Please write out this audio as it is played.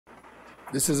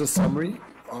This is a summary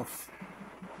of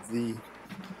the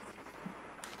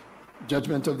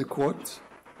judgment of the court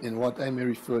in what I may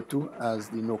refer to as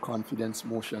the no confidence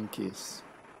motion case.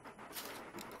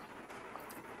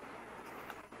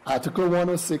 Article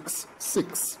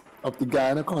 106(6) of the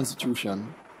Guyana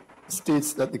Constitution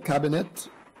states that the cabinet,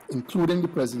 including the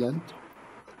president,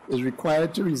 is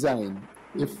required to resign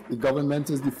if the government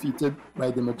is defeated by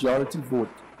the majority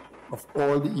vote of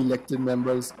all the elected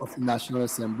members of the National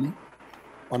Assembly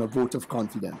on a vote of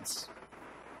confidence.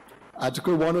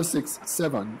 Article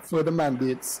 106(7) further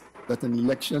mandates that an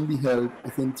election be held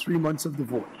within 3 months of the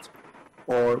vote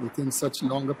or within such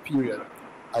longer period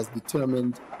as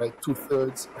determined by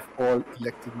 2/3 of all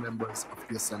elected members of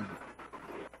the Assembly.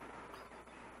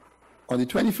 On the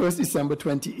 21st December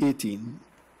 2018,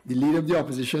 the Leader of the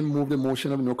Opposition moved a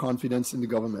motion of no confidence in the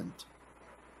government.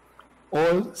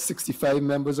 All 65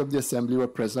 members of the Assembly were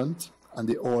present and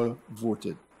they all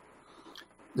voted.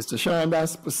 Mr.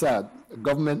 Sharandas Prasad, a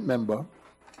government member,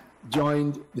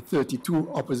 joined the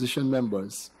 32 opposition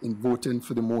members in voting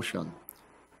for the motion,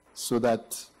 so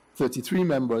that 33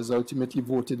 members ultimately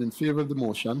voted in favor of the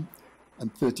motion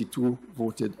and 32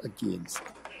 voted against.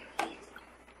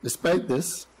 Despite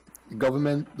this, the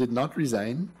government did not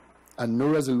resign and no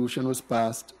resolution was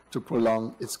passed to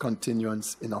prolong its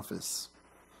continuance in office.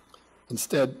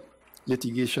 Instead,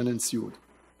 litigation ensued.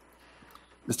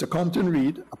 Mr. Compton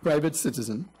Reed, a private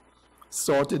citizen,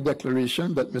 sought a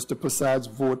declaration that Mr. Prasad's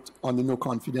vote on the no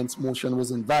confidence motion was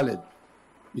invalid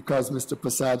because Mr.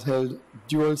 Prasad held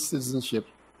dual citizenship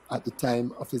at the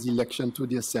time of his election to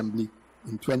the Assembly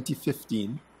in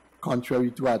 2015,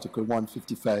 contrary to Article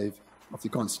 155 of the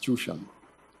Constitution.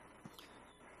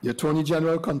 The Attorney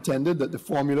General contended that the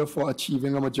formula for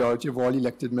achieving a majority of all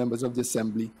elected members of the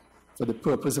Assembly for the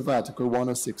purpose of Article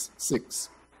 106(6)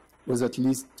 was at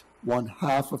least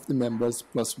 1/2 of the members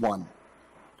plus one.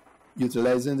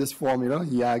 Utilizing this formula,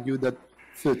 he argued that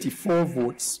 34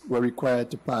 votes were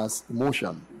required to pass the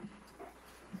motion.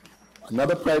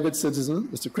 Another private citizen,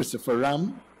 Mr. Christopher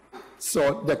Ram,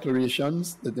 sought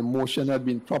declarations that the motion had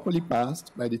been properly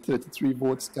passed by the 33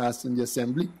 votes cast in the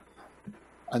Assembly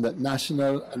and that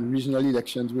national and regional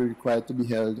elections were required to be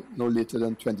held no later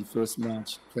than 21st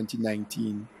March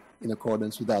 2019 in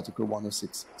accordance with Article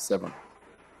 106(7).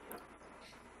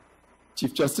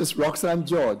 Chief Justice Roxanne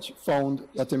George found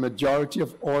that a majority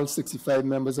of all 65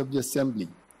 members of the Assembly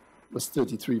was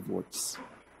 33 votes,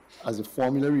 as the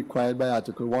formula required by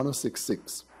Article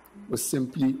 106(6) was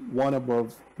simply one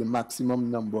above the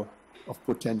maximum number of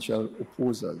potential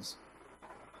opposers.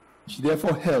 She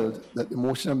therefore held that the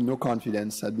motion of no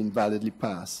confidence had been validly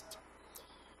passed.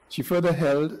 She further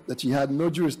held that she had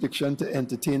no jurisdiction to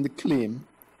entertain the claim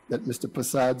that Mr.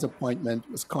 Prasad's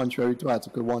appointment was contrary to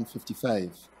Article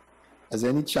 155, as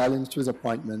any challenge to his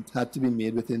appointment had to be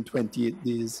made within 28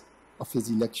 days of his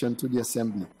election to the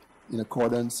Assembly, in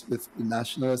accordance with the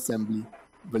National Assembly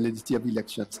Validity of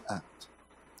Elections Act.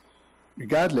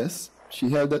 Regardless, she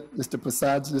held that Mr.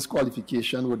 Prasad's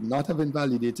disqualification would not have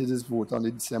invalidated his vote on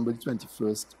the December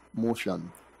 21st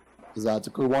motion, as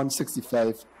Article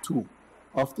 165(2)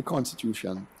 of the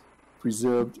Constitution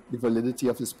preserved the validity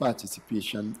of his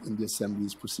participation in the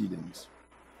Assembly's proceedings.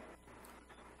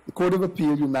 The Court of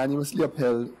Appeal unanimously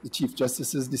upheld the Chief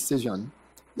Justice's decision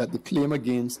that the claim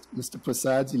against Mr.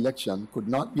 Prasad's election could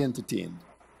not be entertained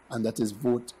and that his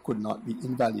vote could not be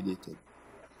invalidated.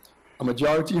 A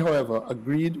majority, however,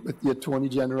 agreed with the Attorney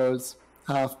General's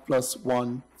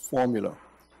 1/2+1 formula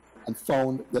and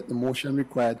found that the motion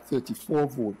required 34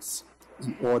 votes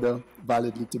in order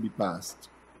validly to be passed.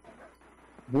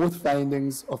 Both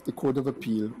findings of the Court of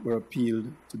Appeal were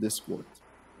appealed to this court.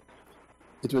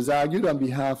 It was argued on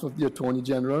behalf of the Attorney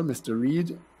General, Mr.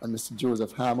 Reed, and Mr.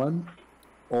 Joseph Hammond,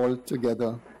 all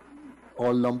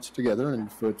lumped together and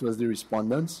referred to as the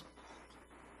respondents,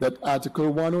 that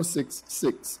Article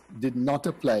 106(6) did not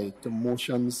apply to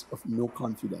motions of no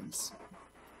confidence.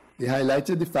 They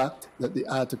highlighted the fact that the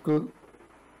article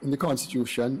in the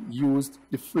Constitution used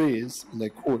the phrase, and I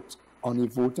quote, "on a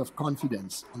vote of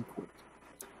confidence," unquote.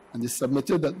 And they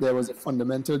submitted that there was a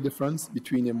fundamental difference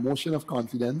between a motion of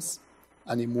confidence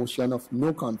and a motion of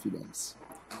no confidence.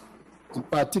 In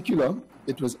particular,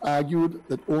 it was argued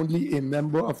that only a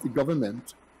member of the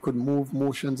government could move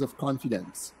motions of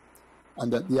confidence,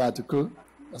 and that the article,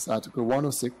 that's Article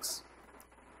 106,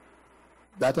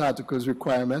 that article's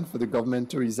requirement for the government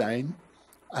to resign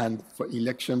and for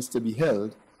elections to be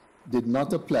held did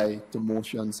not apply to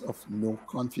motions of no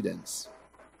confidence.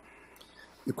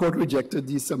 The court rejected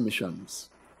these submissions.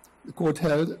 The court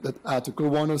held that Article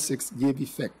 106 gave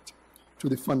effect to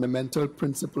the fundamental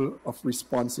principle of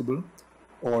responsible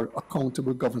or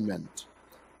accountable government,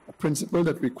 principle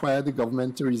that required the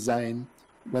government to resign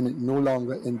when it no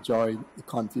longer enjoyed the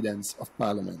confidence of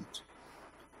Parliament.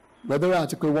 Whether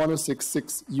Article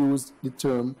 106.6 used the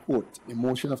term, quote, a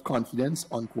motion of confidence,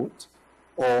 unquote,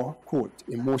 or, quote,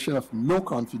 a motion of no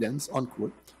confidence,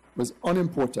 unquote, was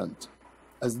unimportant,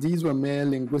 as these were mere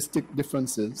linguistic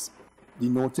differences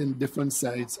denoting different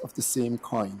sides of the same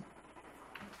coin.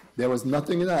 There was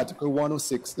nothing in Article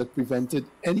 106 that prevented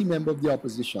any member of the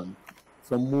opposition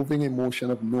from moving a motion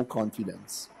of no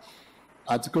confidence.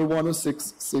 Article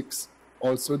 106.6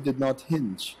 also did not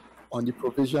hinge on the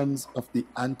provisions of the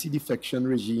anti-defection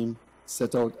regime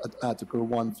set out at Article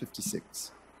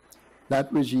 156.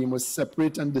 That regime was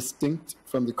separate and distinct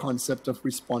from the concept of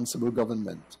responsible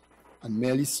government and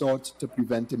merely sought to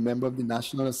prevent a member of the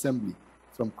National Assembly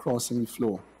from crossing the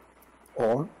floor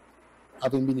or,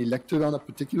 having been elected on a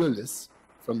particular list,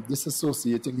 from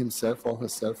disassociating himself or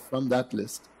herself from that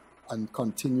list and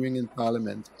continuing in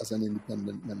Parliament as an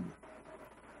independent member.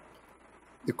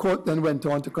 The court then went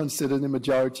on to consider the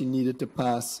majority needed to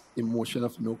pass a motion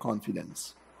of no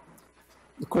confidence.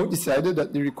 The court decided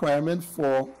that the requirement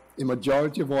for a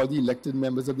majority of all the elected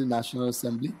members of the National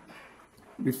Assembly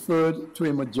referred to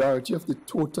a majority of the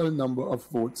total number of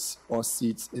votes or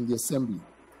seats in the Assembly,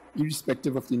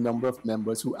 irrespective of the number of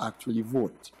members who actually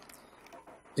vote.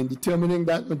 In determining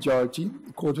that majority,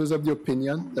 the court was of the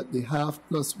opinion that the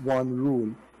half+1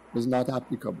 rule was not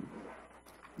applicable.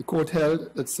 The court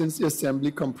held that since the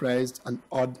Assembly comprised an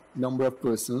odd number of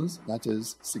persons, that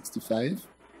is 65,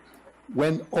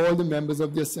 when all the members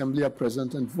of the Assembly are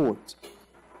present and vote,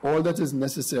 all that is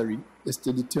necessary is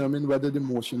to determine whether the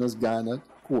motion has garnered,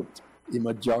 quote, a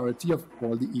majority of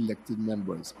all the elected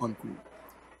members, unquote.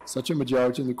 Such a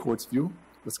majority in the court's view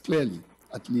was clearly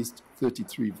at least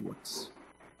 33 votes.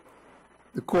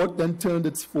 The court then turned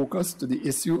its focus to the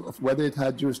issue of whether it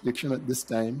had jurisdiction at this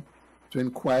time to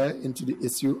inquire into the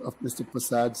issue of Mr.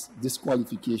 Prasad's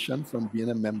disqualification from being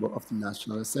a member of the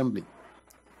National Assembly.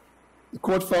 The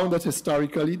court found that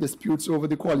historically disputes over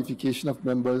the qualification of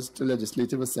members to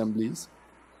legislative assemblies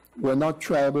were not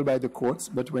triable by the courts,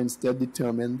 but were instead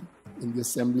determined in the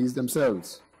assemblies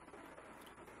themselves.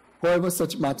 However,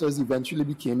 such matters eventually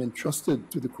became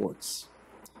entrusted to the courts.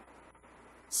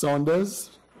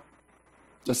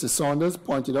 Justice Saunders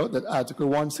pointed out that Article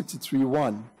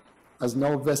 163.1 has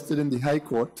now vested in the High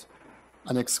Court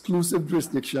an exclusive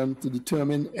jurisdiction to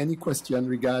determine any question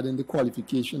regarding the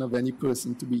qualification of any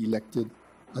person to be elected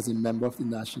as a member of the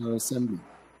National Assembly.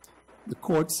 The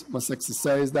courts must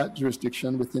exercise that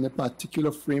jurisdiction within a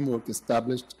particular framework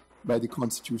established by the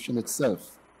Constitution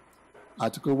itself.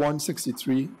 Article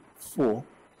 163.4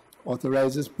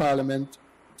 authorizes Parliament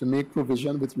to make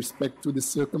provision with respect to the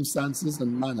circumstances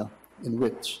and manner in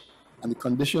which, and the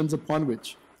conditions upon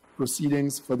which,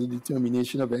 proceedings for the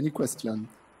determination of any question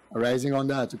arising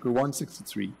under Article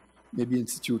 163 may be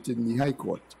instituted in the High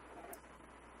Court.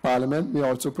 Parliament may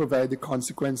also provide the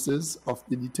consequences of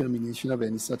the determination of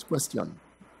any such question.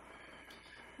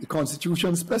 The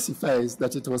Constitution specifies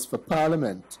that it was for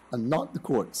Parliament and not the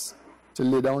courts to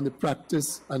lay down the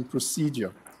practice and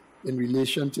procedure in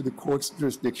relation to the court's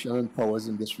jurisdiction and powers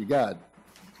in this regard.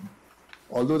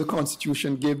 Although the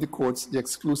Constitution gave the courts the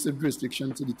exclusive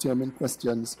jurisdiction to determine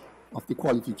questions of the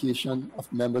qualification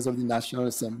of members of the National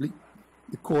Assembly,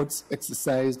 the courts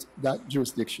exercised that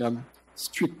jurisdiction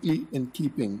strictly in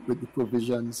keeping with the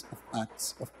provisions of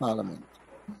Acts of Parliament.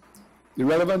 The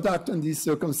relevant act in these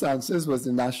circumstances was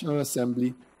the National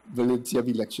Assembly Validity of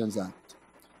Elections Act,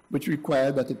 which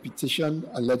required that a petition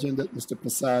alleging that Mr.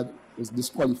 Prasad was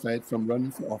disqualified from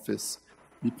running for office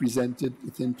be presented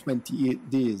within 28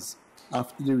 days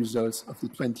after the results of the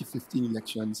 2015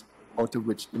 elections out of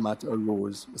which the matter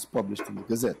arose was published in the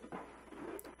Gazette.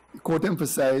 The court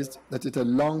emphasized that it had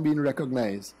long been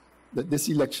recognized that this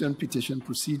election petition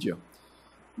procedure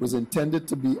was intended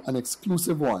to be an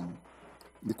exclusive one.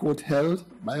 The court held,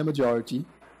 by a majority,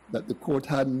 that the court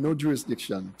had no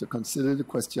jurisdiction to consider the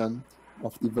question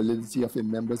of the validity of a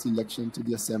member's election to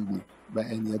the Assembly by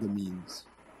any other means.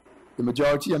 The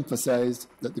majority emphasized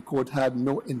that the court had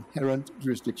no inherent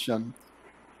jurisdiction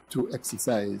to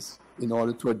exercise in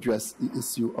order to address the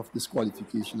issue of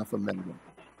disqualification of a member.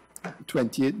 The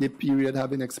 28-day period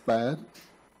having expired,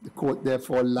 the court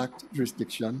therefore lacked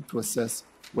jurisdiction to assess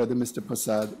whether Mr.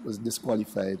 Prasad was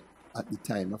disqualified at the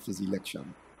time of his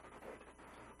election.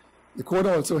 The court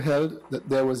also held that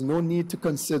there was no need to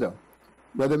consider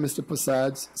whether Mr.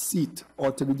 Prasad's seat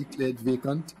ought to be declared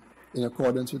vacant in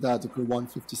accordance with Article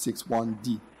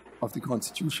 156.1d of the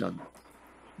Constitution,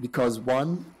 because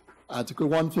Article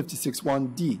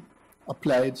 156.1d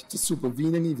applied to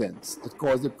supervening events that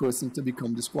caused a person to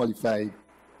become disqualified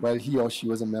while he or she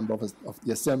was a member of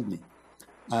the Assembly.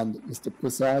 And Mr.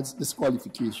 Prasad's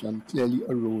disqualification clearly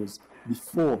arose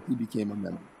before he became a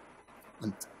member.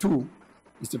 And two,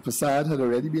 Mr. Prasad had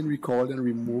already been recalled and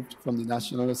removed from the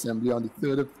National Assembly on the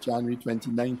 3rd of January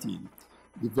 2019,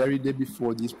 the very day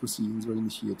before these proceedings were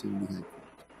initiated in the High Court.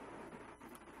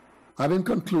 Having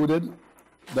concluded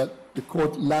that the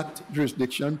court lacked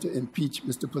jurisdiction to impeach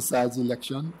Mr. Prasad's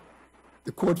election,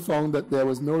 the court found that there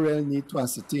was no real need to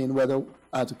ascertain whether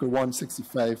Article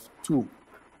 165(2)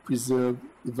 preserved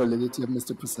the validity of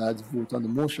Mr. Prasad's vote on the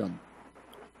motion.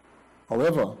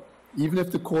 However, even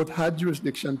if the court had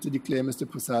jurisdiction to declare Mr.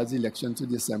 Prasad's election to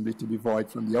the Assembly to be void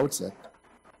from the outset,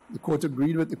 the court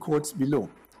agreed with the courts below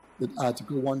that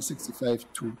Article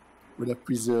 165(2) would have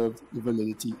preserved the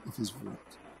validity of his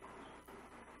vote.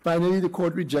 Finally, the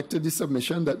court rejected the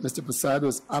submission that Mr. Prasad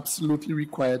was absolutely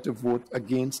required to vote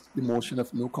against the motion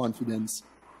of no confidence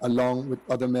along with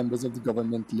other members of the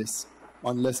government list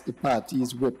unless the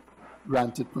party's whip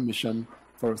granted permission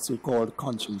for a so-called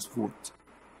conscience vote.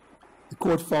 The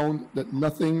court found that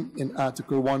nothing in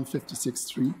Article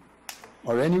 156(3)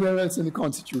 or anywhere else in the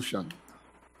Constitution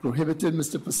prohibited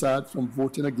Mr. Prasad from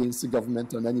voting against the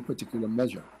government on any particular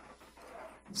measure.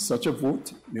 Such a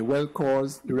vote may well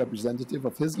cause the representative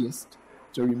of his list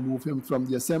to remove him from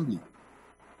the Assembly,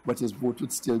 but his vote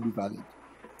would still be valid.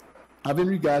 Having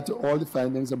regard to all the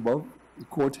findings above, the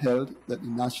court held that the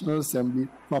National Assembly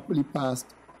properly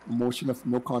passed a motion of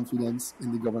no confidence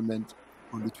in the government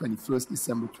on the 21st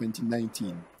December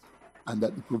 2019, and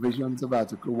that the provisions of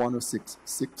Article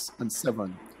 106(6) and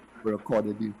 7 were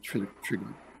accordingly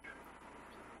triggered.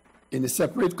 In a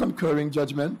separate concurring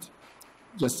judgment,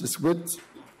 Justice Witt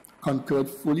concurred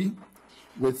fully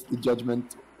with the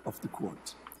judgment of the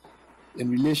court. In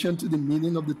relation to the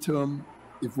meaning of the term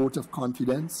a vote of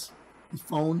confidence, he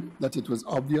found that it was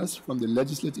obvious from the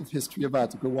legislative history of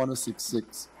Article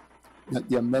 106(6) that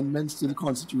the amendments to the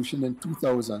Constitution in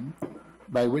 2000,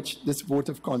 by which this vote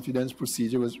of confidence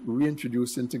procedure was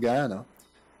reintroduced into Guyana,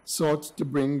 sought to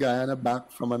bring Guyana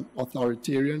back from an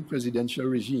authoritarian presidential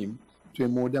regime to a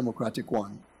more democratic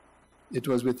one. It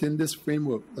was within this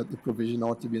framework that the provision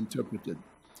ought to be interpreted.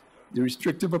 The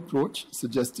restrictive approach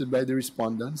suggested by the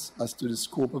respondents as to the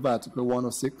scope of Article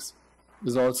 106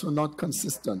 was also not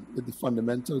consistent with the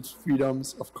fundamental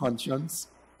freedoms of conscience,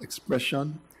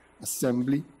 expression,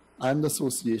 assembly, and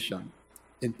association,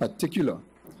 in particular,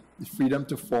 the freedom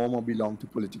to form or belong to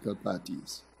political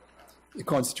parties. A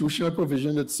constitutional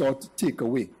provision that sought to take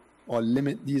away or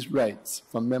limit these rights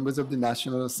from members of the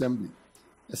National Assembly,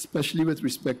 especially with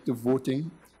respect to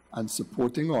voting and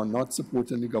supporting or not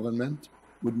supporting the government,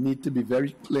 would need to be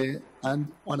very clear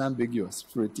and unambiguous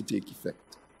for it to take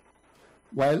effect.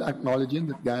 While acknowledging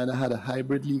that Guyana had a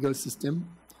hybrid legal system,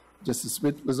 Justice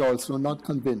Witt was also not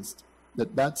convinced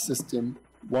that that system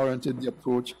warranted the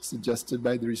approach suggested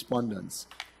by the respondents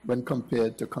when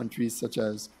compared to countries such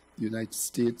as the United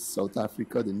States, South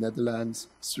Africa, the Netherlands,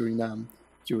 Suriname,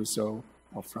 Curacao,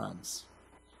 or France.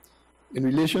 In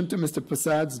relation to Mr.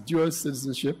 Prasad's dual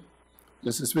citizenship,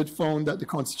 Justice Witt found that the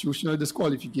constitutional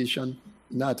disqualification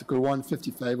in Article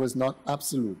 155 was not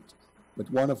absolute,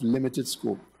 but one of limited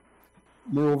scope.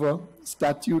 Moreover,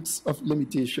 statutes of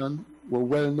limitation were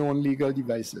well-known legal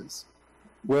devices.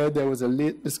 Where there was a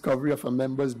late discovery of a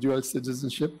member's dual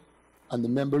citizenship and the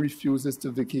member refuses to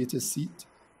vacate his seat,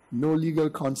 no legal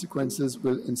consequences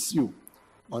will ensue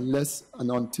unless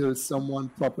and until someone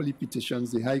properly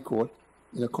petitions the High Court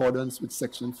in accordance with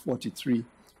Section 43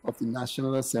 of the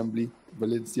National Assembly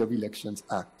Validity of Elections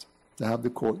Act to have the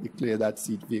court declare that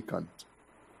seat vacant.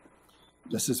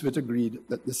 Justice Witt agreed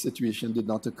that this situation did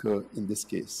not occur in this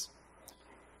case.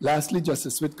 Lastly,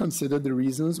 Justice Witt considered the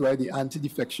reasons why the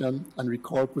anti-defection and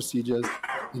recall procedures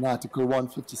in Article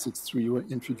 156(3) were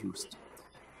introduced.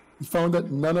 He found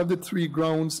that none of the three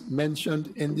grounds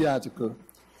mentioned in the article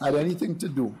had anything to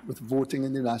do with voting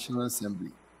in the National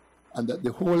Assembly, and that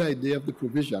the whole idea of the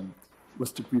provision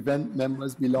was to prevent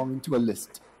members belonging to a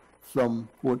list from,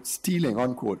 quote, stealing,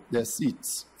 unquote, their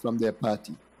seats from their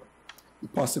party. The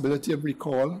possibility of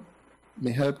recall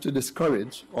may help to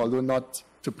discourage, although not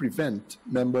to prevent,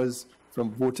 members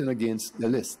from voting against the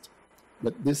list,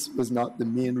 but this was not the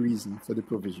main reason for the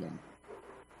provision.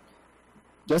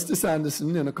 Justice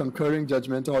Anderson, in a concurring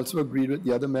judgment, also agreed with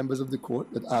the other members of the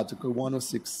court that Article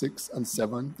 106(6) and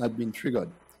 7 had been triggered.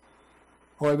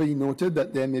 However, he noted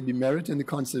that there may be merit in the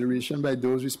consideration by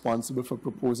those responsible for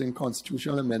proposing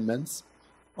constitutional amendments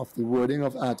of the wording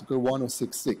of Article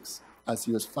 106(6), as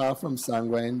he was far from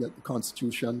sanguine that the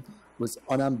Constitution was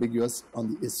unambiguous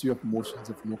on the issue of motions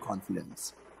of no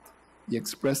confidence. He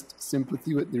expressed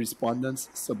sympathy with the respondent's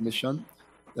submission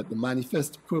that the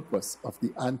manifest purpose of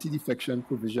the anti-defection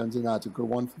provisions in Article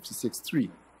 156.3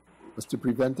 was to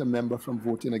prevent a member from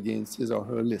voting against his or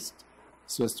her list,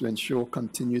 so as to ensure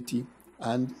continuity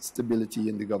and stability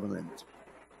in the government.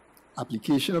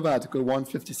 Application of Article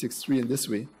 156.3 in this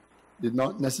way did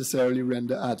not necessarily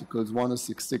render Articles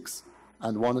 106.6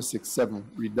 and 106.7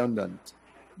 redundant,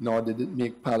 nor did it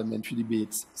make parliamentary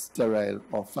debates sterile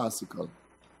or farcical.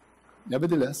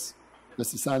 Nevertheless,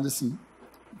 Justice Anderson,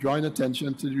 drawing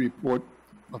attention to the report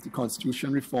of the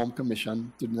Constitution Reform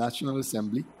Commission to the National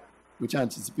Assembly, which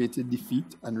anticipated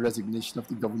defeat and resignation of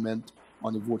the government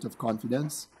on a vote of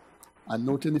confidence, and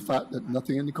noting the fact that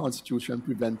nothing in the Constitution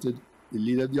prevented the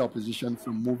leader of the opposition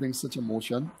from moving such a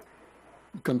motion,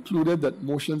 he concluded that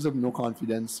motions of no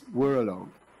confidence were allowed.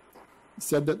 He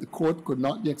said that the court could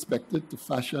not be expected to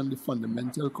fashion the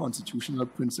fundamental constitutional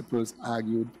principles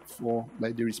argued for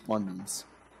by the respondents,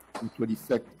 which would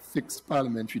effect fixed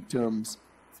parliamentary terms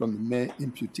from the mere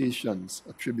imputations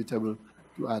attributable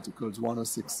to Articles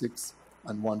 106.6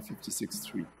 and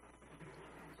 156.3.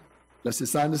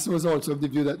 Justice Anderson was also of the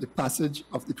view that the passage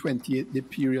of the 28-day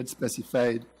period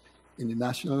specified in the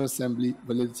National Assembly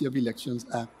Validity of Elections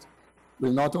Act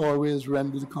will not always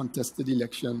render the contested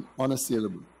election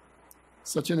unassailable.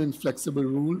 Such an inflexible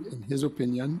rule, in his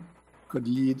opinion, could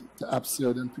lead to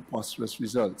absurd and preposterous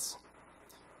results.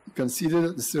 He considered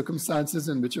that the circumstances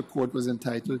in which a court was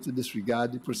entitled to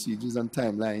disregard the procedures and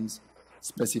timelines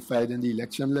specified in the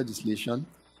election legislation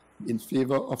in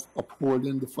favor of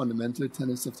upholding the fundamental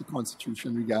tenets of the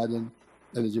Constitution regarding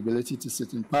eligibility to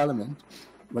sit in Parliament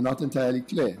were not entirely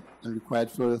clear and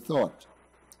required further thought.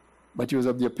 But he was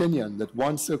of the opinion that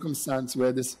one circumstance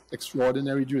where this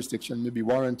extraordinary jurisdiction may be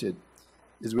warranted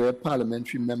is where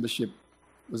parliamentary membership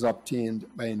was obtained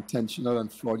by intentional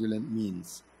and fraudulent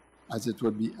means, as it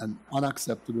would be an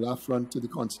unacceptable affront to the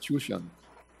Constitution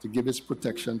to give its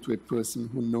protection to a person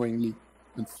who knowingly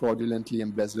and fraudulently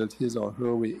embezzled his or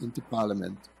her way into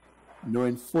Parliament,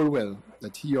 knowing full well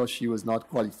that he or she was not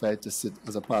qualified to sit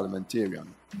as a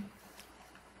parliamentarian.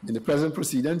 In the present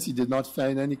proceedings, he did not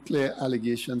find any clear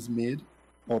allegations made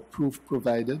or proof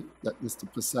provided that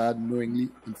Mr. Prasad knowingly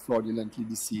and fraudulently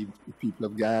deceived the people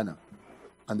of Guyana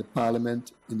and the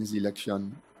Parliament in his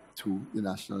election to the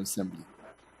National Assembly.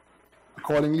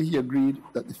 Accordingly, he agreed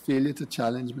that the failure to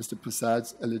challenge Mr.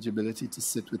 Prasad's eligibility to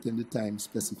sit within the time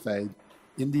specified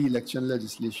in the election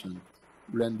legislation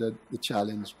rendered the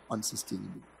challenge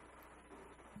unsustainable.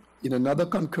 In another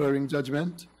concurring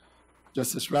judgment,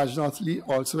 Justice Rajnath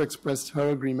also expressed her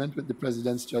agreement with the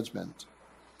President's judgment.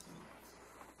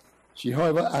 She,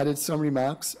 however, added some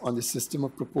remarks on the system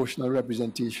of proportional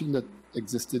representation that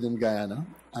existed in Guyana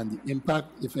and the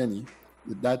impact, if any,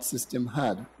 that that system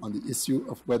had on the issue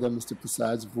of whether Mr.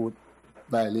 Prasad's vote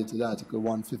violated Article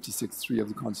 156.3 of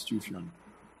the Constitution.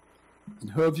 In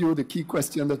her view, the key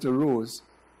question that arose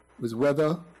was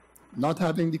whether, not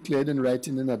having declared in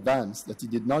writing in advance that he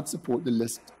did not support the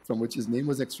list from which his name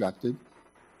was extracted,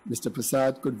 Mr.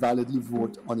 Prasad could validly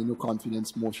vote on a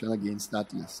no-confidence motion against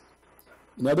that list.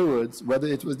 In other words, whether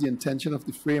it was the intention of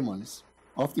the framers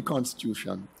of the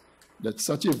Constitution that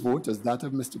such a vote as that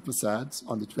of Mr. Prasad's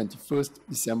on the 21st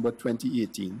December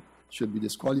 2018 should be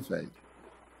disqualified.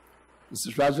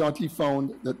 Mr. Rajnath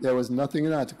found that there was nothing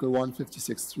in Article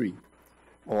 156.3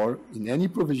 or in any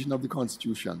provision of the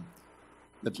Constitution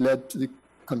that led to the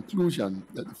conclusion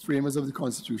that the framers of the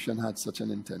Constitution had such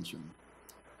an intention.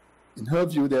 In her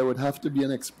view, there would have to be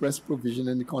an express provision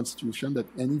in the Constitution that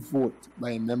any vote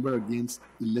by a member against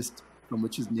the list from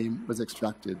which his name was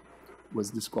extracted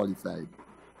was disqualified.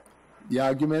 The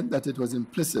argument that it was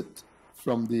implicit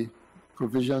from the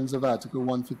provisions of Article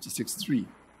 156.3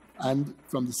 and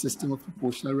from the system of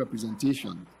proportional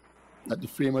representation that the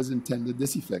framers intended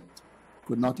this effect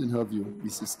could not, in her view, be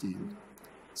sustained.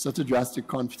 Such a drastic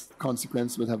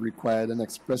consequence would have required an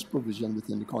express provision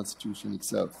within the Constitution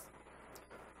itself.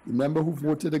 The member who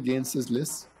voted against his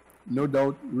list no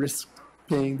doubt risked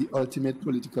paying the ultimate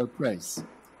political price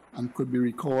and could be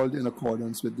recalled in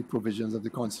accordance with the provisions of the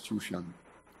Constitution.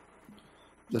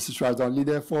 Justice Rajnath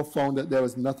therefore found that there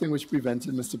was nothing which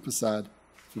prevented Mr. Prasad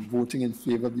from voting in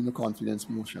favor of the no-confidence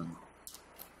motion.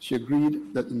 She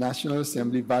agreed that the National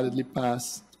Assembly validly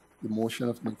passed the motion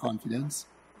of no confidence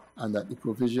and that the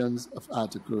provisions of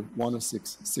Article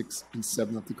 106.6 and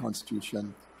 7 of the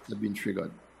Constitution had been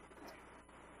triggered.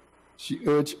 She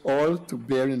urged all to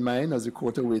bear in mind, as the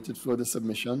court awaited further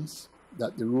submissions,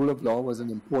 that the rule of law was an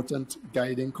important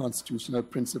guiding constitutional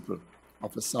principle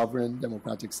of a sovereign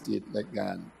democratic state like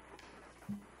Guyana.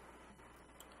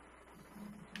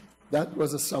 That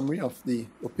was a summary of the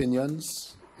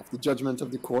opinions of the judgment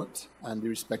of the court and the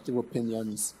respective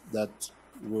opinions that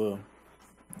were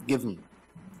given.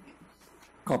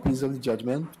 Copies of the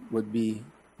judgment would be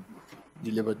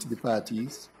delivered to the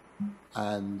parties,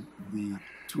 and the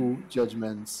two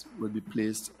judgments will be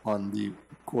placed on the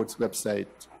court's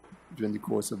website during the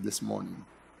course of this morning.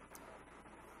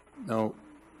 Now,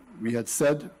 we had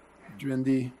said during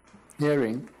the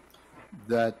hearing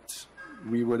that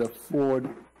we would afford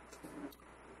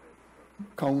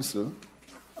counsel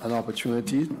an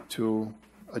opportunity to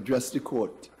address the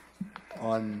court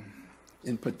on,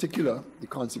 in particular, the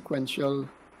consequential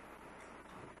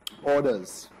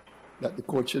orders that the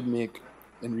court should make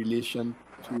in relation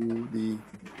to the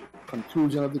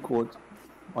conclusion of the court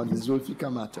on the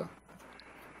Zulfikar matter.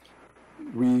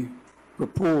 We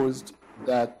proposed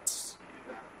that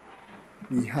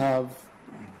we have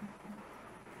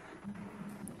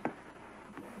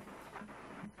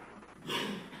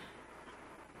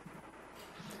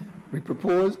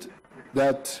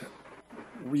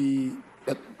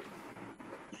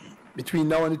between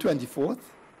now and the 24th,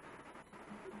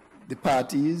 the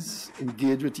parties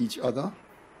engage with each other,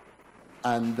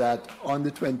 and that on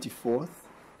the 24th,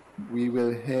 we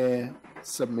will hear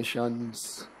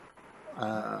submissions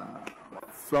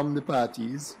from the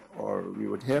parties, or we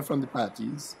would hear from the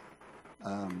parties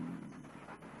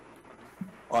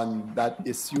on that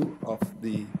issue of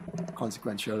the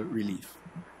consequential relief.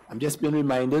 I'm just being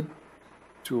reminded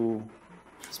to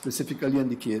specifically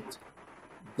indicate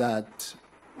that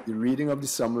the reading of the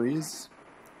summaries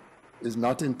is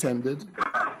not intended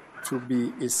to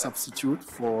be a substitute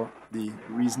for the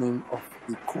reasoning of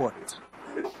the court.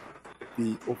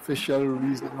 The official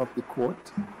reasoning of the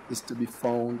court is to be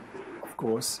found, of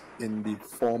course, in the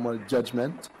formal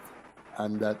judgment,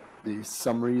 and that the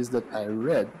summaries that I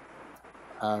read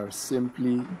are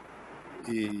simply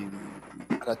an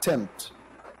attempt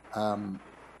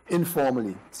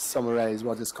informally to summarize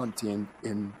what is contained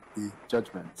in the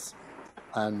judgments.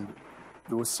 And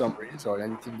those summaries, or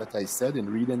anything that I said in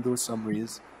reading those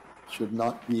summaries, should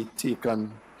not be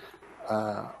taken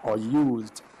or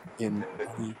used in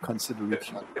the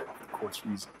consideration of the court's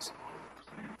reasons.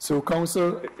 So,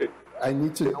 counsel, I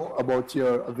need to know about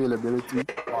your availability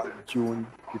on June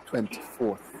the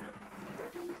 24th.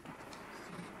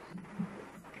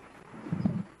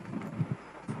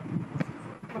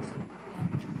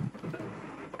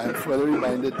 I'm further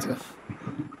reminded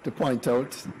to point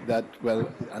out that,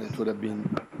 well, and it would have been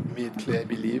made clear, I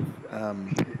believe,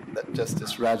 that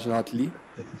Justice Rajnath Lee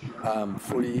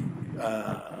fully,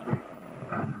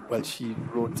 well, she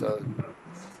wrote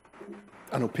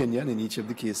an opinion in each of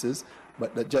the cases,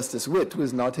 but that Justice Witt, who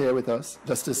is not here with us,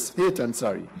 Justice Hayton,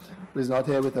 sorry, who is not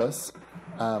here with us,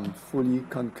 fully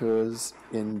concurs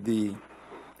in the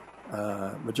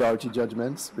majority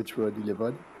judgments which were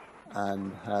delivered,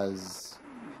 and has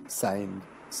signed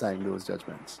those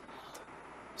judgments.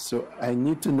 So I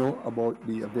need to know about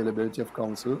the availability of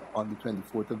counsel on the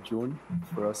 24th of June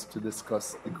for us to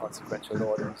discuss the consequential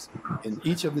orders in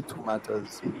each of the two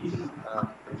matters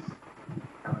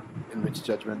in which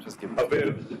judgment was given.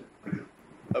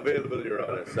 Available, Your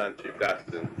Honor. Sanjeev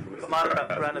Dastan. Commander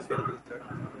Afran is available, sir.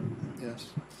 Yes.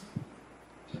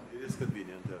 It is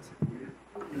convenient, yes.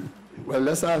 Well,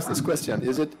 let's ask this question.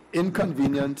 Is it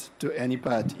inconvenient to any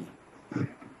party?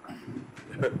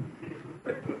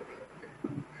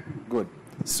 Good.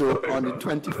 So on the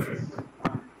 25th.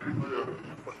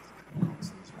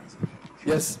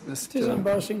 Yes, Mr. It is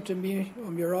embarrassing to me,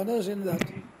 Your Honours, in that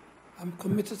I'm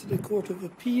committed to the Court of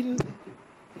Appeal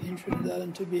in Trinidad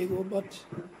and Tobago, but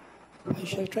I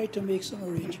shall try to make some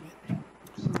arrangement.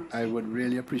 I would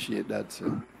really appreciate that,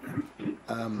 sir.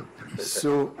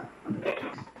 So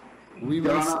we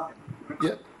will.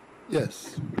 Yeah.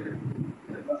 Yes.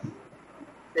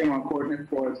 On coordinate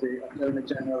for the Attorney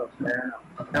General of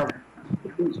Health.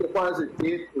 So far as the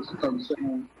date is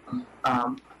concerned,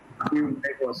 we will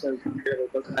make ourselves available.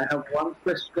 But I have one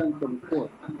question for the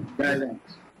court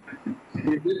guidance.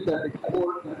 Is it that the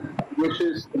court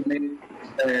wishes to make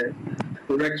a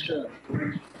correction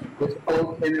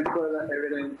without any further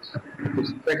evidence with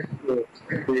respect to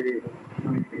the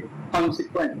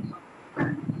consequence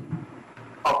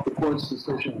of the court's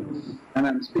decision? And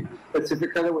I'm speaking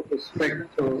specifically with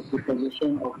respect to the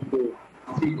position of the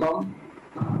TCOM.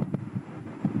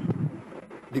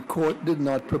 The court did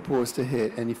not propose to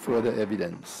hear any further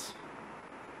evidence.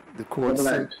 The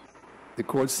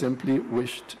court simply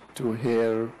wished to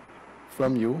hear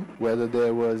from you whether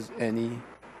there was any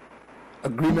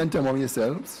agreement among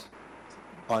yourselves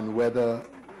on whether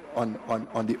on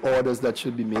the orders that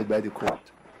should be made by the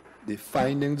court. The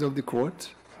findings of the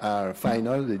court are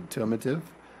final, determinative,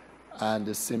 and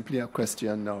it's simply a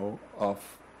question now of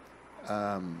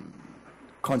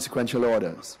consequential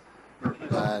orders.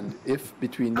 And if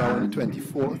between now and the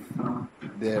 24th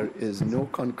there is no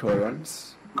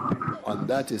concurrence on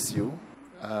that issue,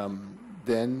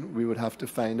 then we would have to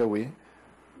find a way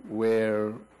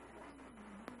where,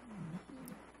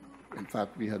 in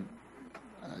fact, I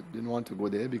didn't want to go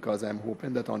there because I'm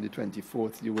hoping that on the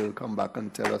 24th you will come back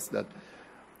and tell us that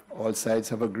all sides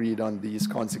have agreed on these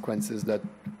consequences that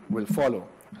will follow,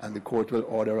 and the court will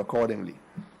order accordingly.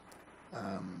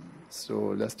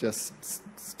 So let's just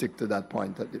stick to that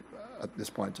point at this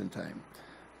point in time.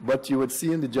 But you would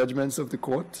see in the judgments of the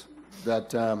court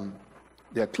that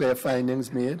there are clear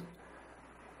findings made.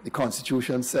 The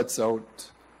Constitution sets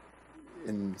out,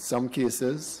 in some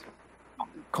cases,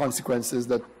 consequences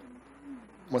that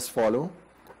must follow.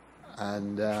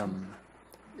 And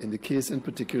in the case in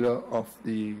particular of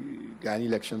the Guyana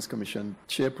Elections Commission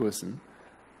chairperson,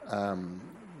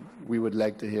 we would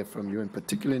like to hear from you, in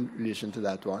particular in relation to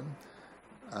that one,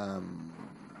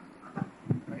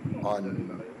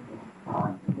 on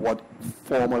what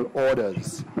formal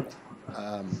orders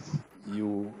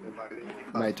you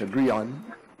might agree on,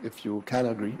 if you can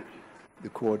agree, the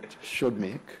court should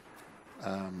make,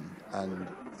 and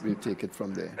we'll take it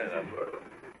from there.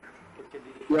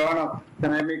 Your Honor,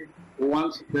 can I make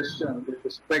one suggestion with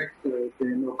respect to the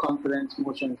no confidence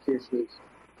motion cases?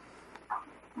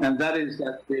 And that is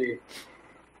that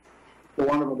for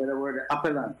want of a better word, the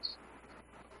appellants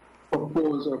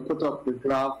propose or put up the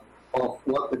draft of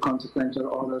what the consequential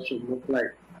order should look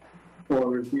like for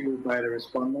review by the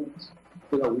respondents,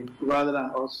 so that we, rather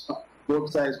than us,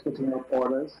 both sides putting up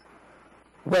orders.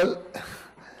 Well,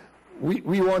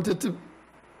 we wanted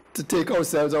to take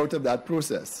ourselves out of that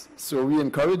process. So we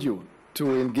encourage you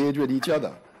to engage with each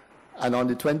other. And on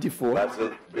the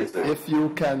 24th, if you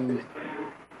can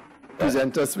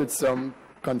present us with some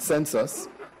consensus,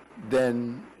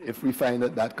 then if we find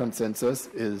that that consensus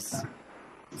is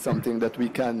something that we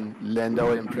can lend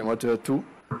our imprimatur to,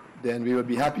 then we would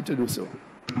be happy to do so.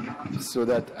 So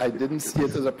that I didn't see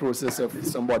it as a process of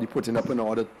somebody putting up an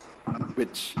order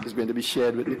which is going to be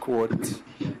shared with the court,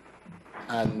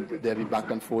 and there'll be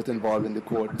back and forth involved in the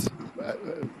court.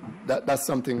 That's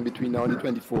something between now and the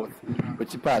 24th,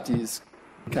 which the parties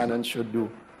can and should do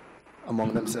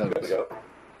among themselves.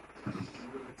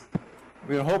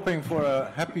 We're hoping for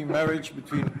a happy marriage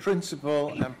between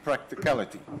principle and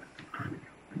practicality.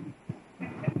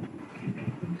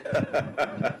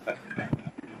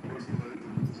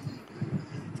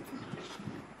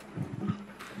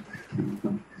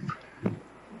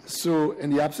 So, in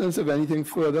the absence of anything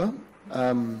further,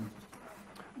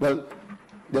 well,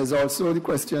 there's also the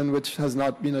question which has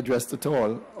not been addressed at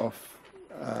all of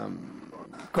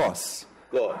costs.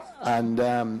 And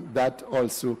that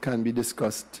also can be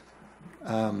discussed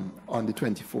on the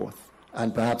 24th.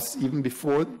 And perhaps even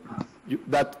before,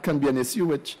 that can be an issue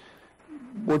which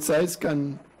both sides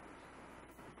can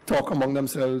talk among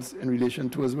themselves in relation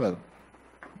to as well.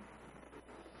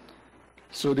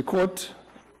 So the court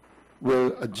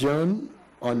will adjourn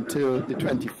until the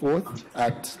 24th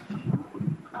at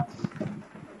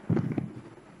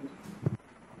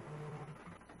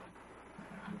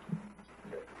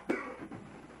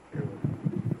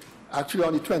actually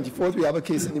on the 24th we have a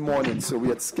case in the morning, so we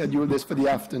had scheduled this for the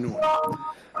afternoon.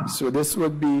 So this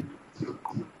would be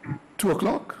 2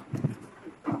 o'clock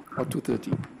or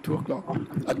 2:30? 2 o'clock.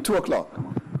 At 2 o'clock.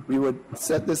 We would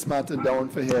set this matter down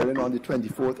for hearing on the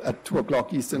 24th at 2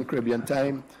 o'clock Eastern Caribbean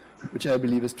time, which I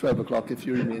believe is 12 o'clock if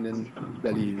you remain in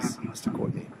Belize, Mr.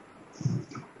 Courtney.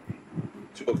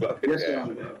 2 o'clock. Yes, Your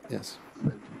Honor. Yes.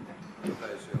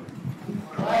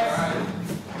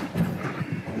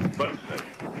 But